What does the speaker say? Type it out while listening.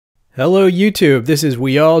Hello YouTube, this is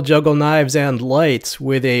We All Juggle Knives and Lights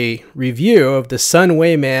with a review of the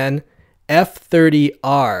Sunwayman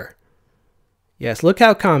F30R. Yes, look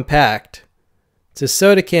how compact. It's a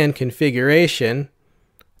soda can configuration.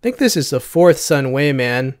 I think this is the fourth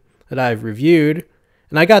Sunwayman that I've reviewed,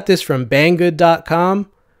 and I got this from banggood.com.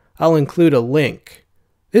 I'll include a link.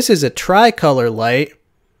 This is a tricolor light,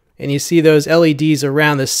 and you see those LEDs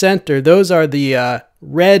around the center. Those are the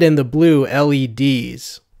red and the blue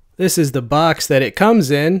LEDs. This is the box that it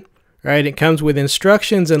comes in, right? It comes with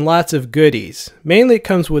instructions and lots of goodies. Mainly it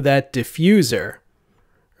comes with that diffuser,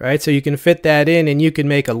 right? So you can fit that in and you can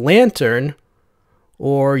make a lantern,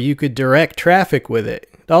 or you could direct traffic with it.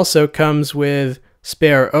 It also comes with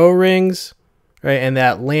spare O-rings, right? And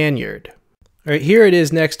that lanyard. All right, here it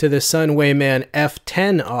is next to the Sunwayman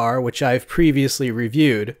F10R, which I've previously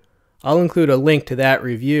reviewed. I'll include a link to that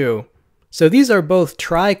review. So these are both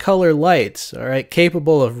tricolor lights, all right,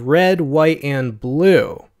 capable of red, white, and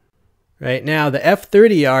blue. Right now, the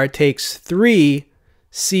F30R takes 3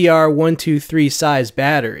 CR123 size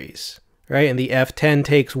batteries, right, and the F10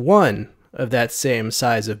 takes 1 of that same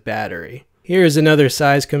size of battery. Here's another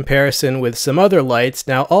size comparison with some other lights.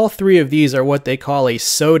 Now, all three of these are what they call a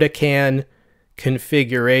soda can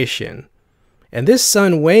configuration. And this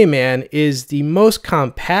Sunwayman is the most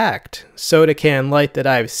compact soda can light that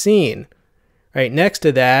I've seen. Right next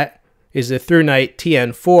to that is the ThruNite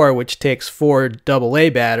TN4, which takes 4 AA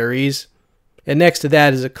batteries. And next to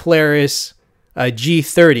that is a Claris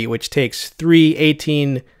G30, which takes 3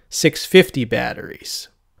 18650 batteries.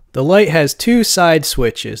 The light has 2 side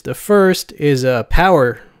switches. The first is a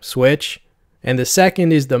power switch, and the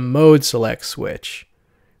second is the mode select switch.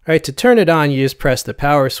 Right, to turn it on, you just press the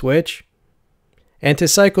power switch. And to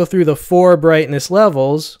cycle through the 4 brightness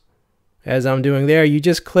levels, as I'm doing there, you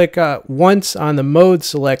just click once on the mode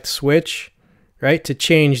select switch, right, to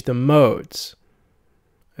change the modes.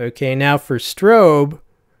 Okay, now for strobe,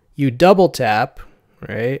 you double tap,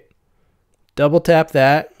 right? Double tap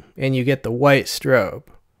that, and you get the white strobe.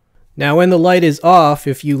 Now when the light is off,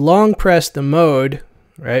 if you long press the mode,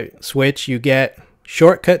 right, switch, you get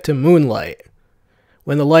shortcut to moonlight.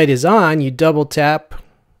 When the light is on, you double tap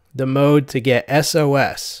the mode to get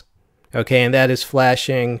SOS. Okay, and that is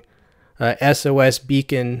flashing SOS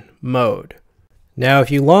beacon mode. Now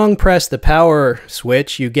if you long press the power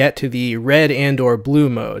switch, you get to the red and or blue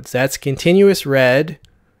modes. That's continuous red,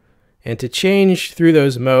 and to change through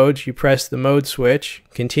those modes you press the mode switch,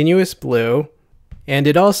 continuous blue, and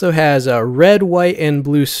it also has a red, white, and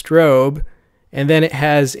blue strobe, and then it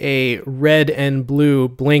has a red and blue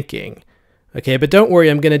blinking. Okay, but don't worry,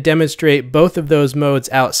 I'm going to demonstrate both of those modes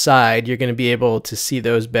outside. You're going to be able to see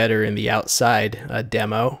those better in the outside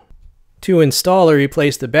demo. To install or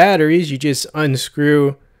replace the batteries, you just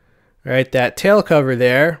unscrew, right, that tail cover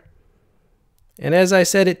there. And as I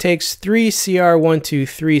said, it takes 3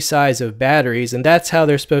 CR123 size of batteries, and that's how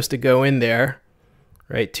they're supposed to go in there,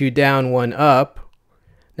 right, 2 down, 1 up.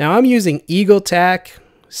 Now I'm using EagleTac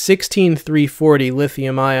 16340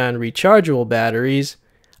 lithium-ion rechargeable batteries.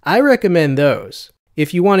 I recommend those.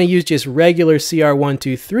 If you want to use just regular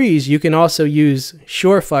CR123s, you can also use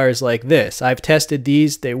Surefires like this. I've tested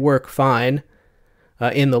these, they work fine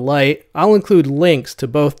in the light. I'll include links to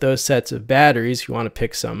both those sets of batteries if you want to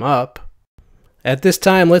pick some up. At this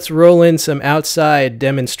time, let's roll in some outside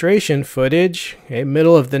demonstration footage. Okay,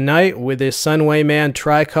 middle of the night with this Sunwayman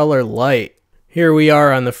tricolor light. Here we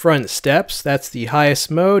are on the front steps. That's the highest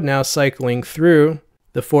mode, now cycling through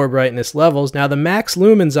the 4 brightness levels. Now the max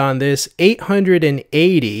lumens on this,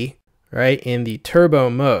 880, right, in the turbo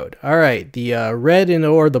mode. All right, the red and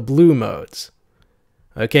or the blue modes.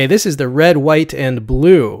 Okay, this is the red, white, and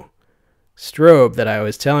blue strobe that I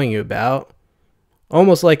was telling you about.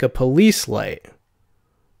 Almost like a police light.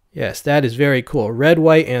 Yes, that is very cool. Red,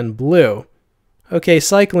 white, and blue. Okay,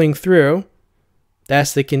 cycling through.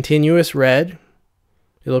 That's the continuous red.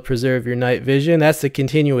 It'll preserve your night vision. That's the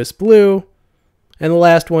continuous blue. And the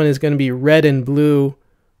last one is going to be red and blue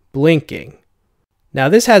blinking. Now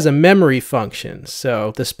this has a memory function,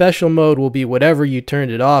 so the special mode will be whatever you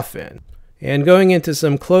turned it off in. And going into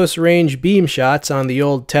some close range beam shots on the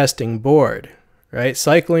old testing board, right?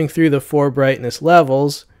 Cycling through the 4 brightness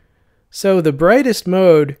levels. So the brightest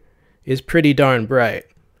mode is pretty darn bright.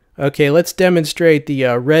 Okay, let's demonstrate the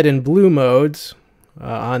red and blue modes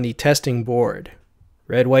on the testing board.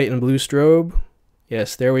 Red, white, and blue strobe.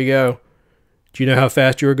 Yes, there we go. Do you know how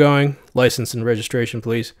fast you were going? License and registration,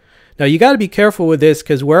 please. Now, you got to be careful with this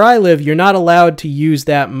because where I live, you're not allowed to use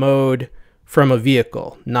that mode from a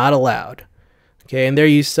vehicle. Not allowed. Okay, and there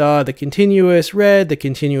you saw the continuous red, the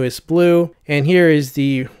continuous blue, and here is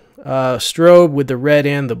the strobe with the red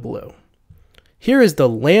and the blue. Here is the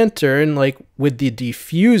lantern, like with the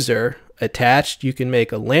diffuser attached. You can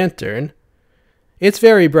make a lantern. It's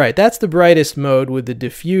very bright. That's the brightest mode with the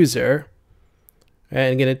diffuser. And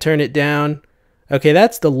I'm going to turn it down. Okay,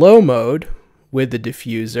 that's the low mode with the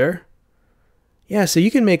diffuser. Yeah, so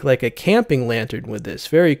you can make like a camping lantern with this.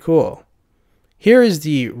 Very cool. Here is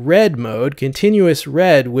the red mode, continuous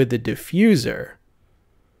red with the diffuser.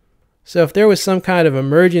 So if there was some kind of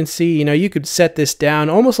emergency, you could set this down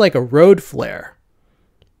almost like a road flare,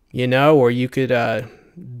 or you could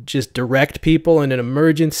just direct people in an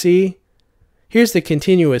emergency. Here's the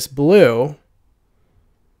continuous blue.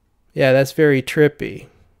 Yeah, that's very trippy.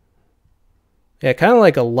 Yeah, kind of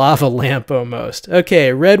like a lava lamp almost.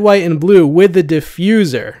 Okay, red, white, and blue with the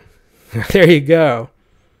diffuser. There you go.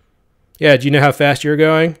 Yeah, do you know how fast you're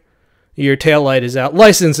going? Your taillight is out.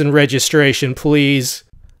 License and registration, please.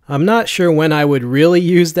 I'm not sure when I would really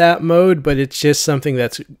use that mode, but it's just something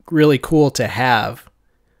that's really cool to have.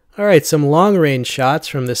 Alright, some long-range shots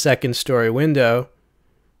from the second story window.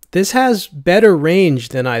 This has better range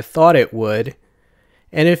than I thought it would.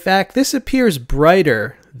 And in fact, this appears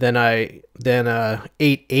brighter than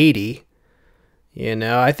 880.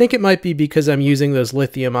 I think it might be because I'm using those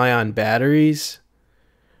lithium-ion batteries.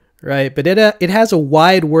 Right, but it has a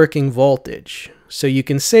wide working voltage, so you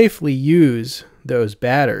can safely use those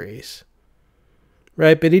batteries.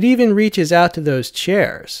 Right, but it even reaches out to those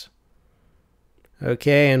chairs.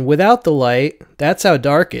 Okay, and without the light, that's how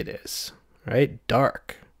dark it is. Right,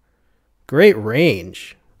 dark. Great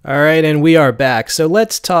range. Alright, and we are back. So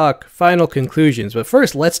let's talk final conclusions. But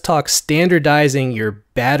first, let's talk standardizing your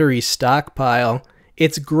battery stockpile.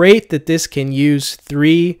 It's great that this can use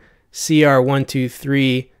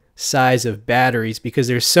 3XCR123 size of batteries because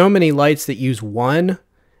there's so many lights that use 1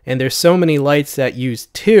 and there's so many lights that use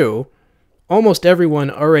 2. Almost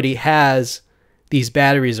everyone already has these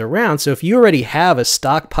batteries around. So if you already have a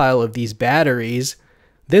stockpile of these batteries,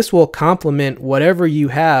 this will complement whatever you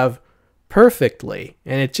have perfectly,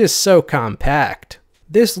 and it's just so compact.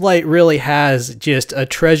 This light really has just a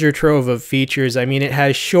treasure trove of features. I mean, it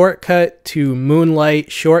has shortcut to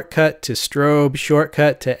moonlight, shortcut to strobe,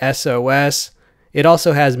 shortcut to SOS. It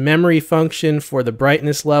also has memory function for the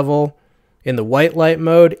brightness level in the white light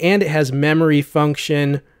mode, and it has memory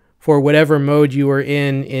function for whatever mode you are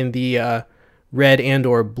in the red and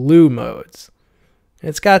or blue modes.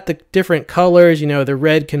 It's got the different colors. The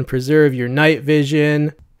red can preserve your night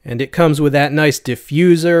vision. And it comes with that nice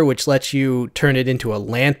diffuser, which lets you turn it into a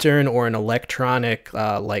lantern or an electronic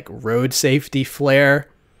like road safety flare.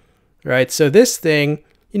 Right, so this thing,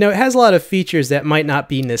 it has a lot of features that might not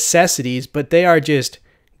be necessities, but they are just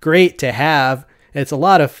great to have. It's a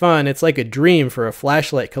lot of fun. It's like a dream for a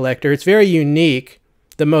flashlight collector. It's very unique.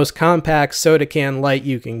 The most compact soda can light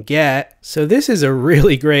you can get. So this is a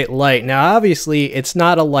really great light. Now, obviously, it's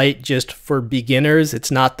not a light just for beginners. It's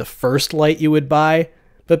not the first light you would buy.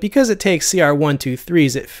 But because it takes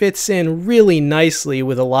CR123s, it fits in really nicely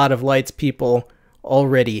with a lot of lights people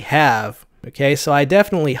already have. Okay, so I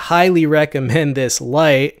definitely highly recommend this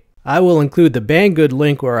light. I will include the Banggood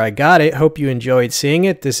link where I got it. Hope you enjoyed seeing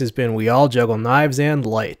it. This has been We All Juggle Knives and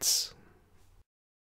Lights.